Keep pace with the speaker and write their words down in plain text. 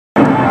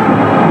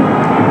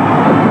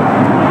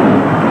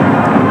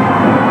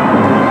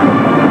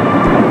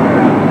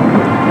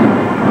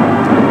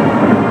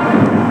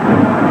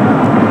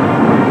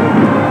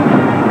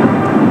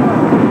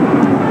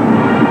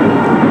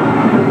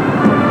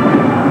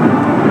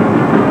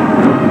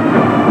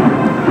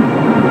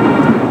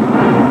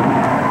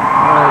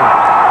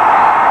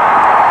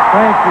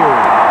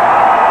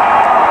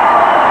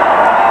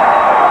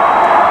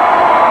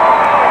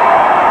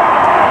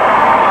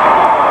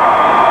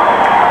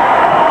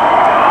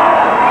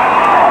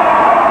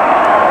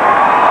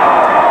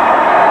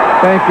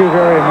Thank you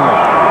very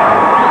much.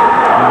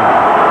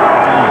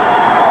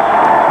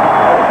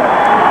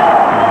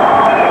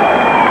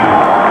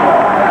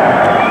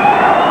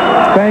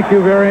 Thank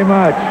you very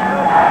much.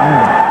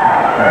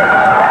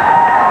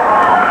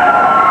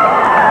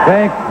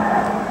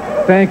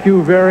 Thank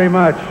you very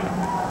much.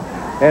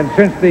 And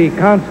since the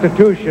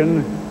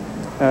Constitution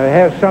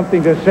has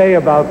something to say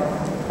about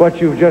what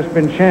you've just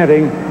been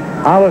chanting,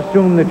 I'll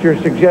assume that you're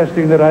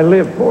suggesting that I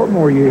live 4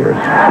 more years.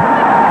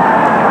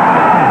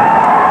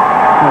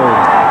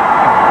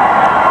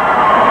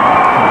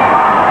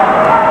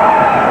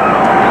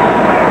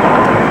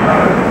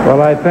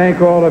 Well, I thank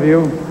all of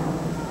you.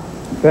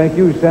 Thank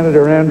you,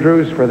 Senator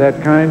Andrews, for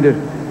that kind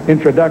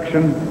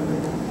introduction.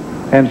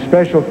 And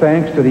special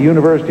thanks to the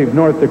University of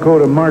North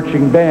Dakota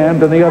Marching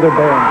Band and the other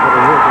bands that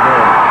are here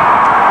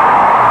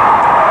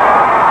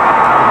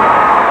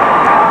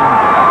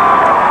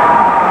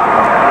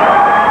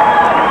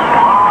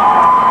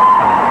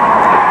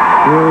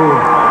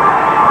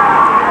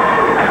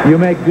today. You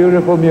make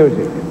beautiful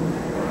music.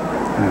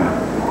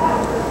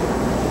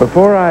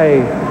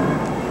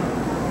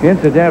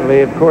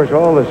 Incidentally, of course,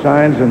 all the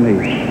signs and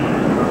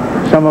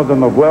some of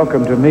them of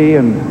welcome to me,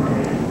 and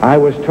I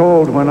was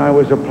told when I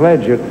was a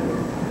pledge at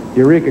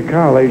Eureka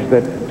College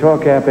that Tau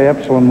Kappa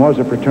Epsilon was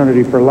a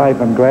fraternity for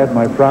life. I'm glad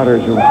my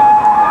fratres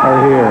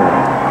are here.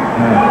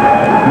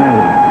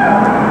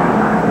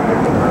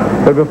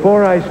 But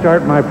before I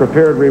start my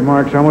prepared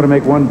remarks, I want to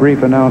make one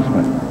brief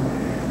announcement.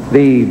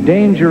 The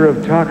danger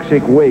of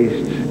toxic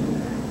wastes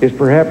is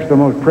perhaps the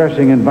most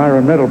pressing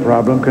environmental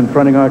problem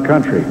confronting our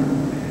country.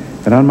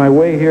 And on my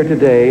way here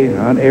today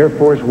on Air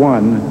Force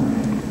One,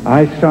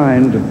 I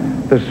signed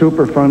the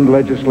Superfund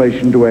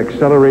legislation to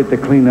accelerate the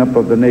cleanup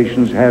of the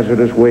nation's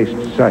hazardous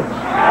waste sites.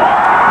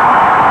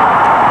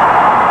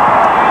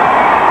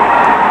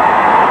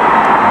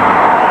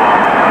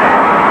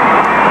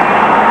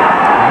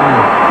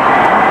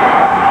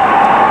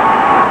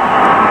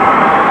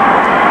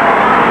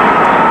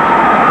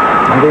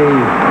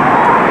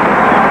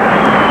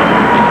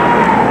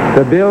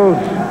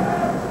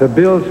 The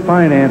bill's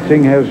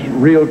financing has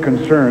real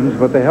concerns,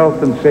 but the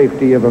health and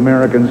safety of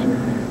Americans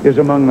is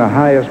among the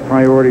highest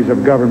priorities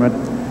of government,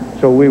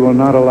 so we will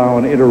not allow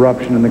an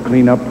interruption in the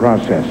cleanup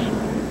process.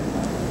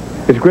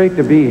 It's great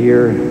to be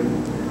here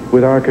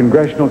with our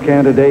congressional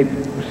candidate,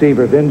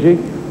 Seaver Vinji.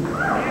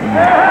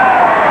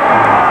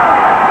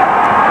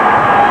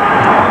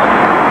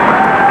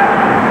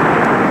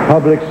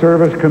 Public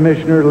Service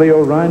Commissioner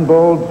Leo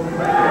Reinbold.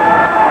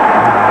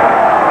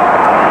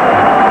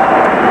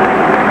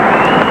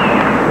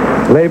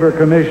 Labor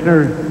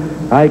Commissioner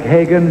Ike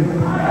Hagan.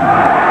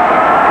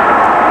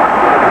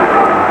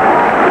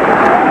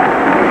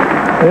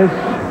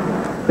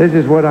 This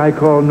is what I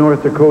call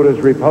North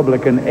Dakota's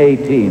Republican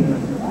A-team.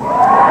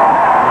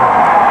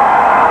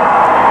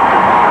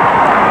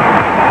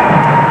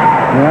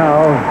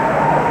 Now,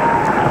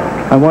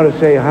 I want to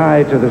say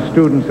hi to the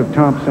students of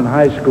Thompson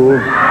High School.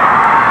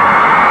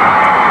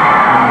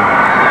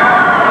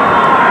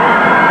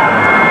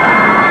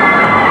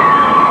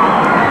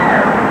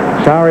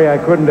 Sorry I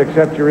couldn't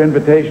accept your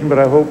invitation, but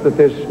I hope that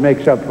this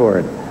makes up for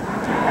it.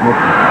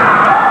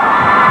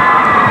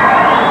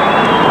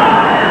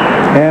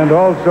 And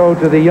also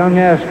to the young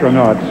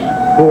astronauts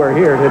who are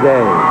here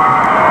today.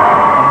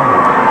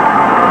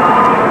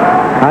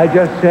 I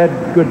just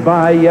said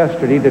goodbye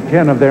yesterday to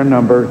 10 of their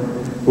number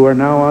who are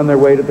now on their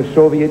way to the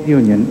Soviet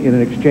Union in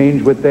an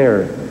exchange with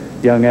their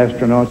young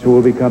astronauts who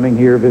will be coming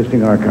here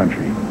visiting our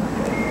country.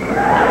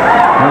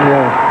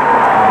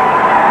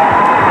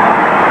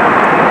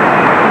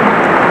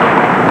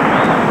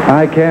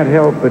 I can't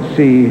help but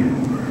see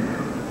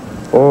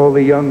all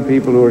the young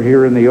people who are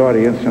here in the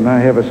audience, and I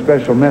have a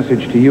special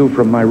message to you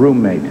from my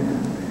roommate.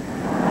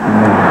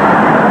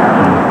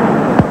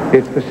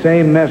 It's the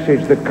same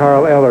message that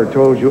Carl Eller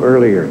told you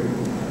earlier.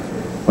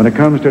 When it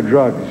comes to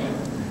drugs,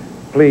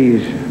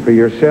 please, for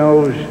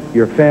yourselves,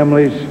 your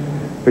families,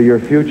 for your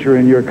future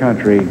in your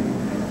country,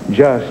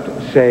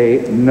 just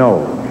say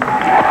no.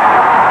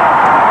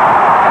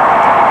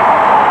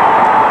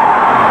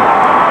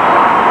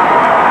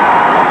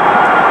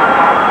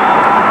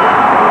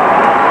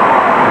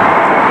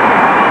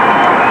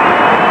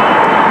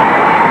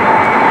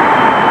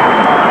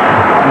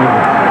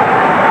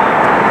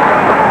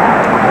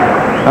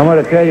 I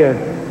want to tell you,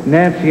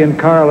 Nancy and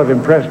Carl have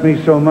impressed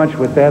me so much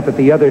with that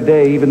the other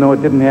day, even though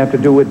it didn't have to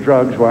do with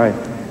drugs, why,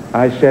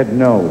 I said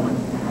no.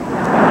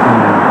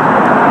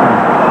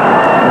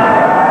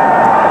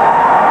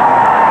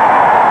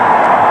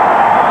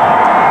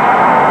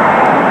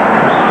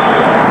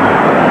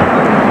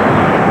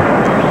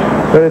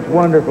 But it's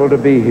wonderful to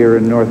be here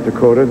in North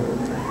Dakota.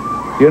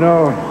 You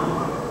know,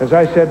 as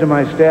I said to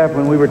my staff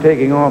when we were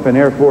taking off in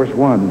Air Force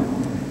One,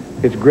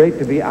 it's great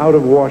to be out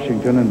of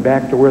Washington and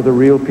back to where the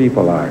real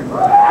people are.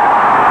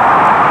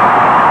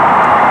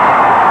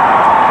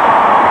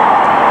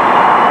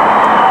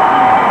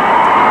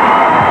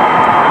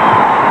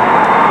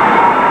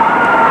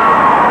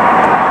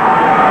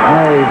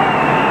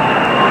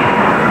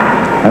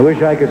 I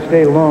wish I could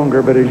stay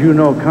longer, but as you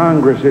know,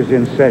 Congress is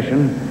in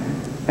session,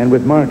 and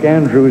with Mark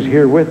Andrews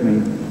here with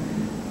me,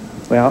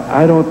 well,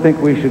 I don't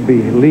think we should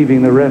be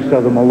leaving the rest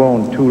of them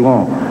alone too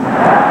long.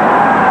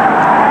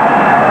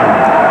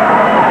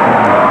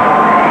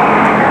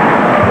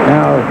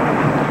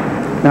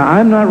 Now,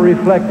 I'm not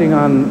reflecting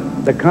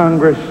on the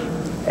Congress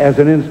as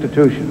an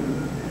institution,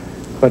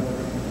 but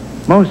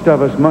most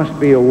of us must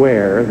be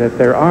aware that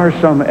there are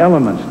some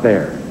elements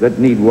there that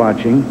need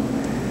watching.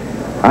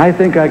 I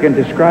think I can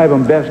describe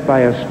them best by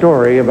a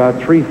story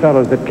about three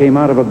fellows that came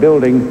out of a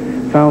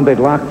building, found they'd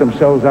locked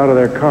themselves out of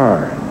their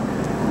car.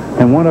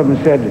 And one of them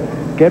said,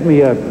 "Get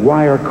me a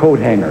wire coat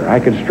hanger.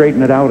 I can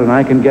straighten it out and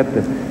I can get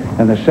the..."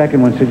 And the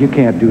second one said, "You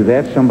can't do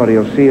that. Somebody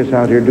will see us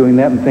out here doing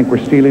that and think we're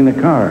stealing the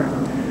car."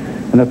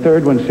 And the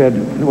third one said,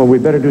 "Well, we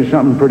better do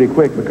something pretty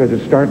quick because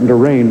it's starting to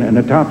rain and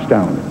the top's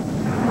down."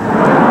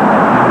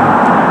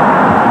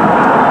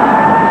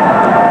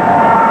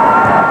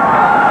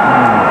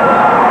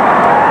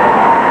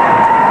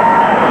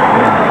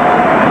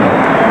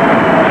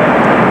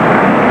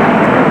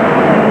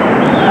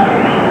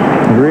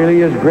 It really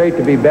is great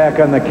to be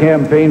back on the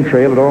campaign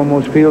trail. It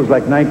almost feels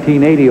like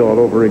 1980 all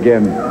over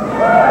again.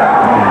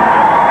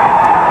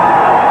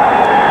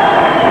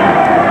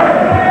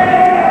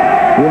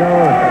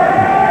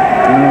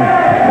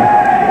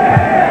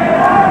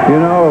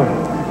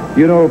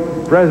 You know,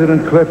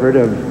 President Clifford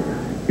of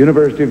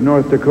University of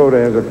North Dakota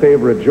has a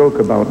favorite joke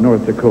about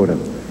North Dakota.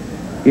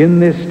 In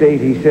this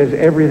state, he says,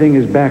 everything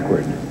is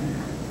backward.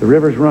 The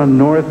rivers run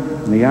north,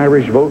 and the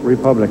Irish vote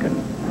Republican.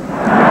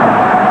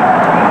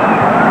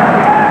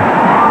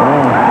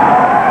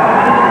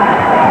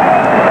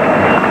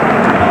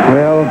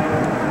 Well,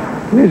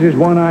 this is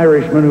one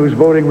Irishman who's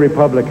voting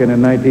Republican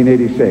in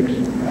 1986.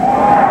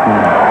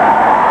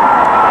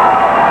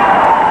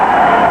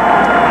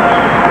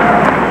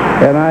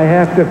 And I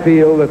have to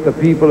feel that the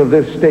people of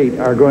this state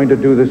are going to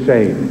do the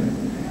same.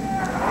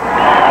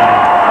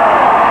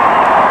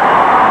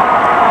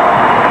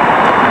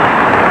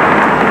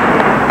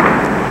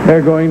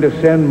 They're going to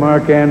send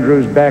Mark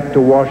Andrews back to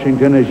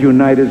Washington as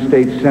United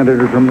States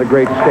Senator from the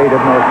great state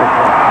of North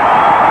Dakota.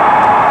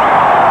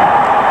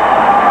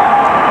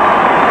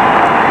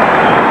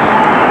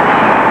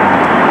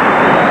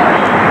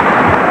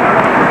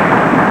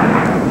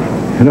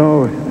 You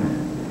know,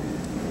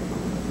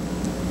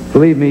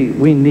 believe me,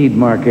 we need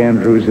Mark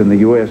Andrews in the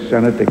U.S.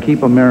 Senate to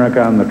keep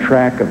America on the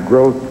track of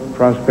growth,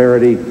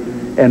 prosperity,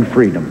 and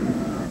freedom.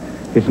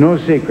 It's no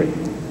secret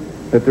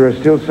that there are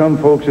still some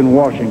folks in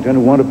Washington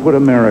who want to put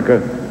America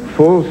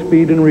full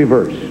speed in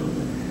reverse,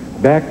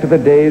 back to the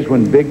days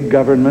when big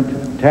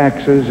government,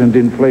 taxes, and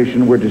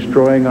inflation were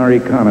destroying our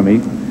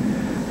economy,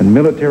 and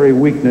military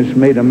weakness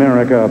made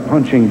America a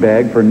punching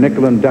bag for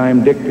nickel and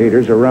dime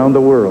dictators around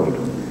the world.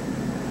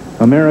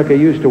 America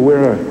used to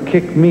wear a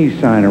 "kick me"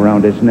 sign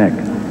around its neck.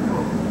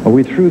 Well,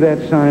 we threw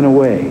that sign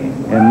away,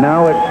 and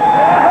now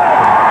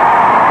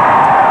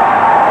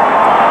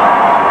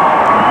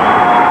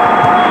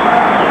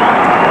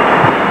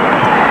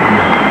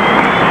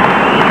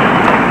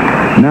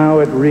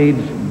it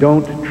reads,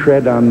 "Don't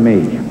tread on me."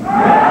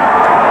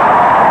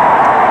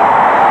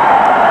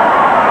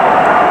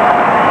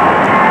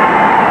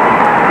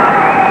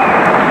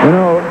 You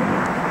know,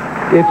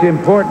 it's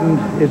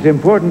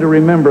important to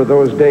remember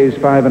those days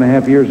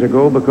 5.5 years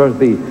ago, because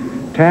the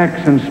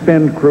tax and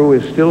spend crew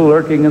is still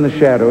lurking in the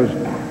shadows,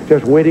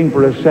 just waiting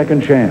for a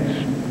second chance.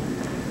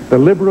 The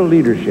liberal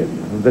leadership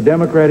of the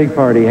Democratic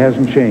Party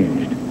hasn't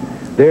changed.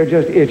 They're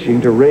just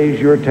itching to raise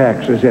your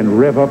taxes and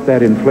rev up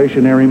that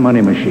inflationary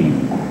money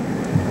machine.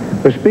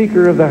 The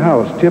Speaker of the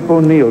House, Tip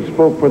O'Neill,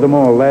 spoke for them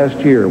all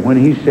last year when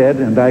he said,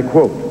 and I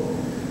quote,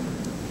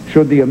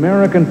 "Should the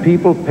American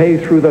people pay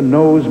through the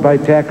nose by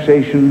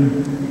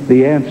taxation?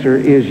 The answer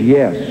is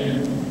yes."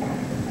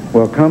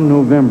 Well, come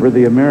November,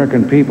 the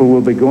American people will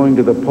be going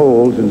to the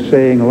polls and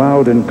saying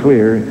loud and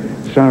clear,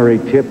 "Sorry,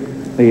 Tip,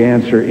 the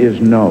answer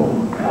is no."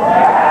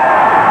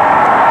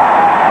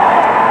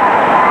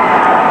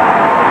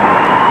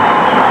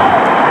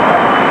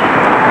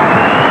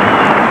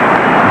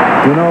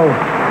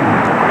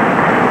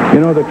 You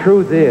know, the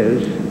truth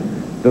is,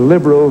 the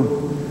liberal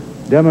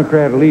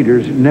Democrat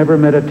leaders never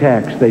met a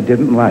tax they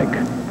didn't like.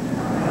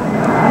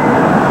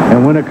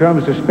 And when it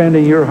comes to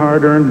spending your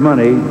hard-earned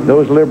money,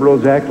 those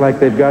liberals act like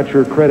they've got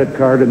your credit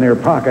card in their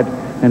pocket,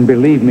 and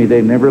believe me,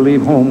 they never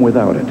leave home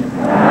without it.